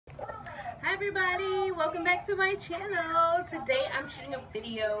Hi everybody, welcome back to my channel. Today I'm shooting a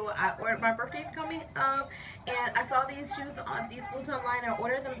video. My birthday's coming up and I saw these boots online. I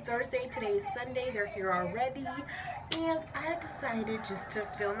ordered them Thursday. Today is Sunday. They're here already. And I decided just to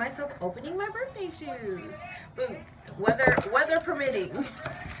film myself opening my birthday shoes. Boots. Weather permitting.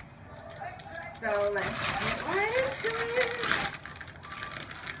 So let's get right into it.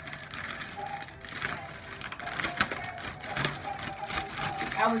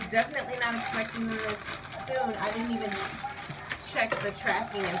 I was definitely not expecting them this soon. I didn't even check the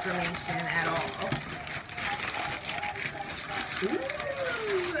tracking information at all. Ooh,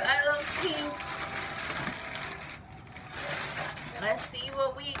 I love pink. Let's see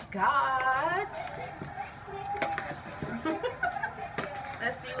what we got.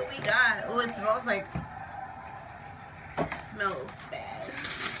 Let's see what we got. Oh, it smells like, smells bad.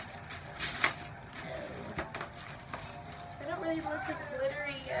 They don't really look as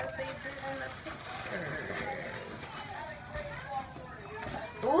glittery as they did in the pictures.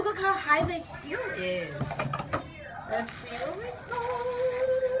 Oh, look how high the heel is. Let's see what we got.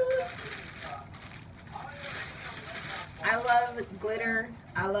 I love glitter.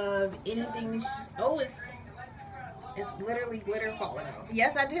 I love anything. Oh, it's literally glitter falling off.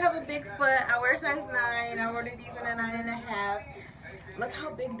 Yes, I do have a big foot. I wear size 9. I ordered these in a 9.5. Look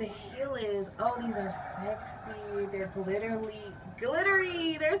how big the heel is. Oh, these are sexy. They're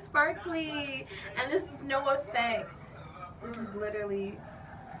glittery. They're sparkly. And this is no effect. This is literally,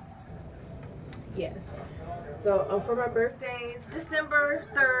 yes. So for my birthdays, December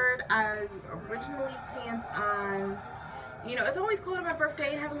 3rd, I originally planned on, you know, it's always cool on my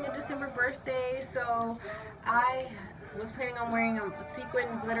birthday, having a December birthday. So I was planning on wearing a sequin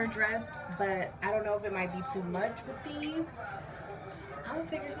glitter dress, but I don't know if it might be too much with these. I'm gonna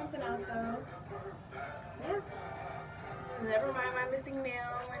figure something out though. Yes. Never mind my missing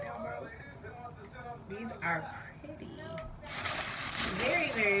nail. My nail broke. These are pretty. Very,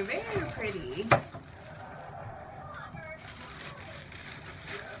 very, very pretty.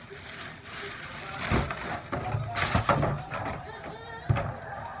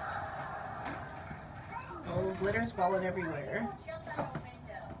 Oh, glitter's falling everywhere.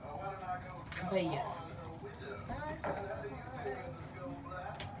 But yes.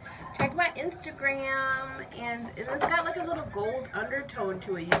 Check my Instagram, and it's got like a little gold undertone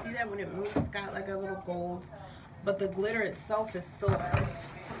to it. You see that when it moves, it's got like a little gold, but the glitter itself is silver.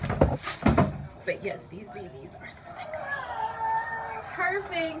 But yes, these babies are sexy.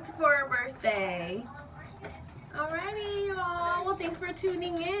 Perfect for a birthday. Alrighty, y'all. Well, thanks for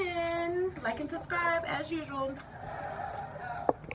tuning in. Like and subscribe as usual.